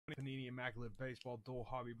Panini Immaculate Baseball Dual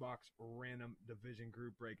Hobby Box Random Division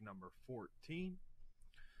Group Break number 14.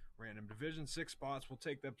 Random division, 6 spots. We'll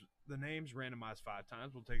take the names, randomize 5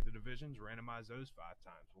 times. We'll take the divisions, randomize those 5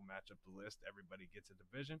 times. We'll match up the list. Everybody gets a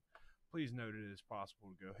division. Please note it is possible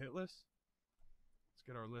to go hitless. Let's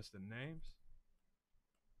get our list of names.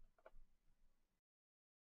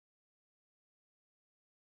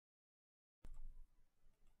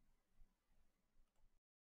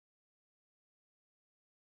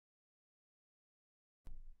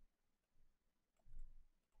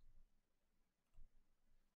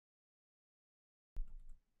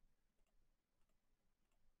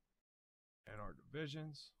 And our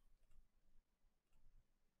divisions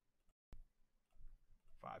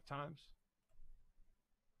 5 times.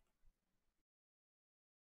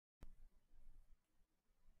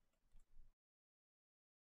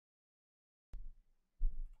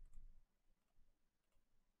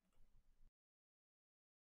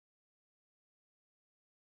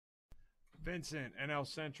 Vincent, NL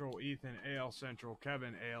Central. Ethan, AL Central.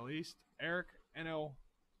 Kevin, AL East. Eric, NL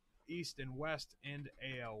East and West, and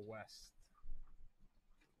AL West.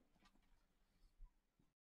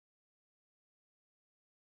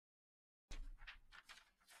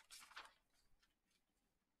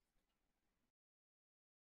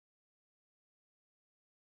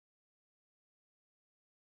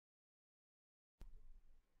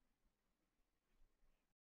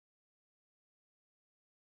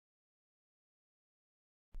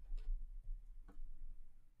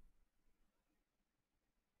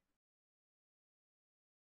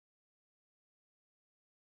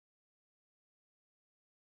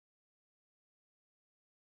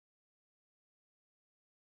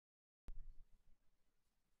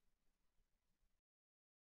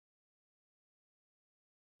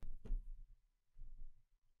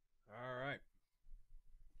 All right.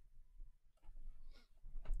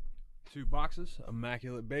 2 boxes,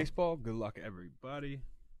 Immaculate Baseball. Good luck, everybody.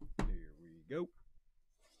 Here we go.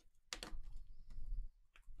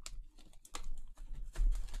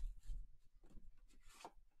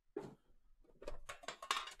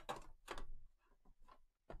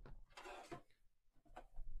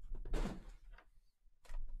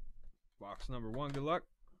 Box number 1, good luck.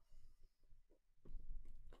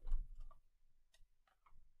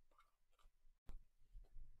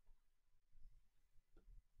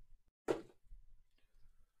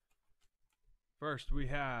 First, we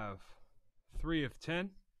have 3 of 10.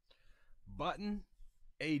 Button,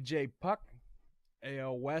 AJ Puck.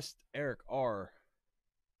 AL West, Eric R.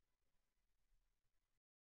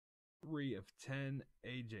 3 of 10,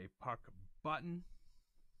 AJ Puck Button.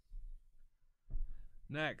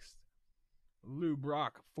 Next, Lou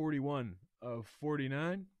Brock, 41 of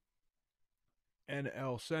 49.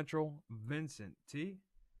 NL Central, Vincent T.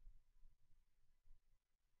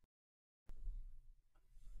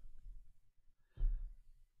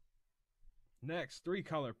 Next,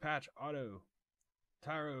 3-color patch auto,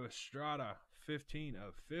 Tyro Estrada, 15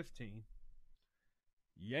 of 15.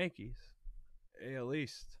 Yankees, AL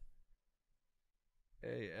East.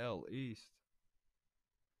 AL East.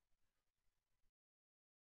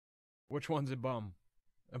 Which one's a bum?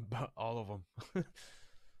 All of them.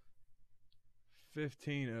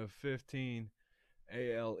 15 of 15.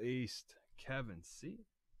 AL East, Kevin C.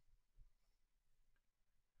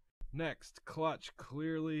 Next, clutch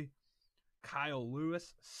clearly, Kyle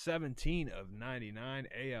Lewis, 17 of 99.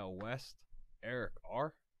 AL West, Eric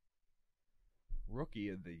R. Rookie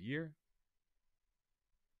of the Year.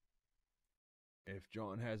 If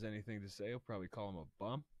John has anything to say, he'll probably call him a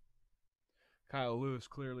bum. Kyle Lewis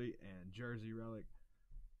clearly, and Jersey Relic.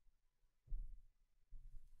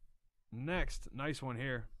 Next, nice one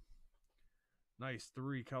here. Nice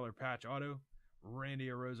 3-color patch auto. Randy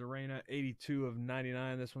Arozarena, 82 of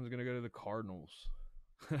 99. This one's going to go to the Cardinals.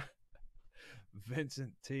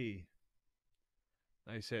 Vincent T.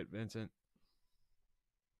 Nice hit, Vincent.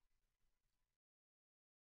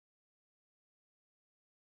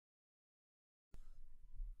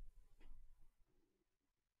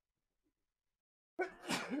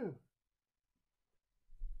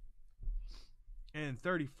 And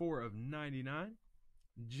 34 of 99,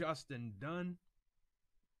 Justin Dunn.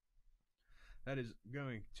 That is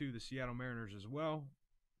going to the Seattle Mariners as well.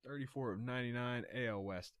 34 of 99, AL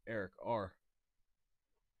West, Eric R.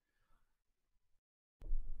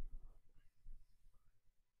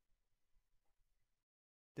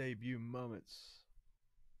 Debut moments,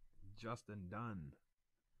 Justin Dunn.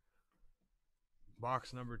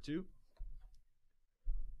 Box number 2.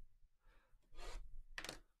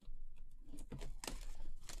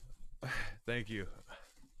 Thank you.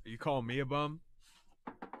 Are you calling me a bum?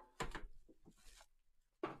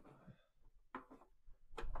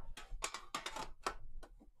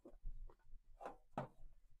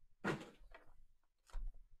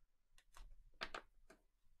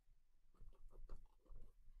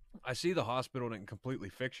 I see the hospital didn't completely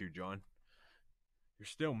fix you, John. You're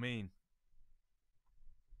still mean.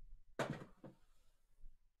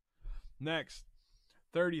 Next,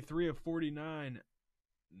 33 of 49,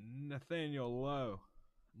 Nathaniel Lowe.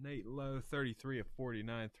 Nate Lowe, 33 of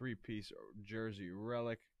 49, three-piece jersey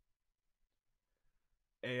relic.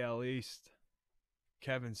 AL East,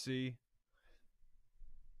 Kevin C.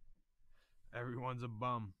 Everyone's a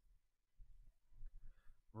bum.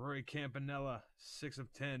 Roy Campanella, 6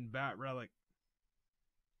 of 10, bat relic.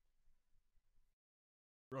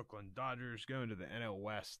 Brooklyn Dodgers going to the NL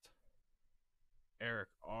West. Eric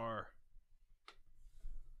R.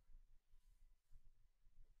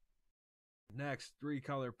 Next,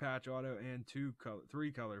 3-color patch auto and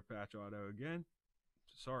 3-color patch auto again.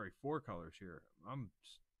 Sorry, 4 colors here. I'm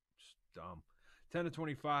dumb. 10 of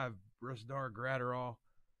 25, Brusdar Gratterall.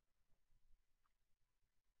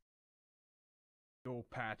 Dual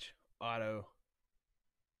patch auto.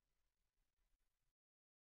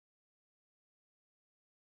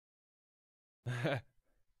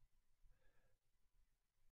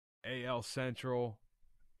 AL Central,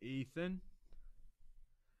 Ethan.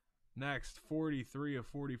 Next, 43 of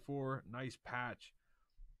 44, nice patch.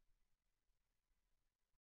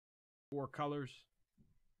 4 colors.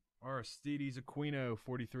 Aristides Aquino,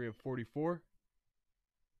 43 of 44.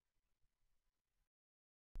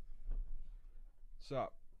 What's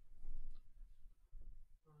up?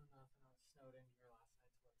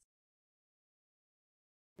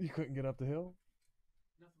 You couldn't get up the hill?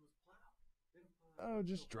 Nothing was plowed. Oh,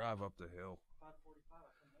 just drive up the hill. 5:45, I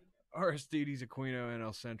couldn't make it. Aristides Aquino,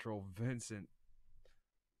 NL Central, Vincent.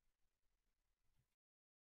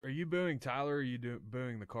 Are you booing Tyler or are you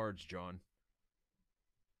booing the cards, John?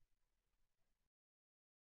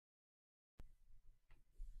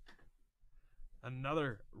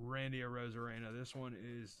 Another Randy Arozarena. This one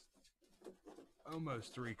is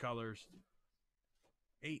almost 3 colors.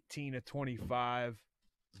 18 of 25.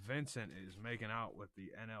 Vincent is making out with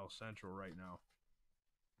the NL Central right now.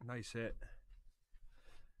 Nice hit.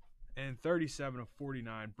 And 37 of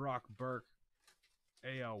 49. Brock Burke,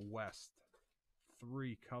 AL West.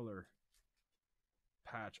 3-color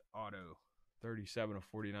patch auto. 37 of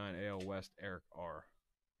 49. AL West, Eric R.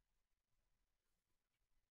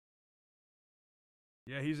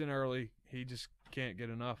 Yeah, he's in early. He just can't get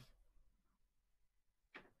enough.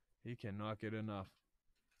 He cannot get enough.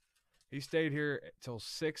 He stayed here till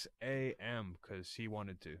 6 a.m. because he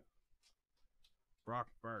wanted to. Brock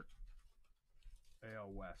Burke,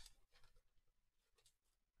 AL West.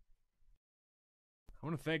 I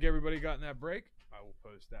want to thank everybody who got in that break. I will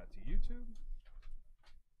post that to YouTube.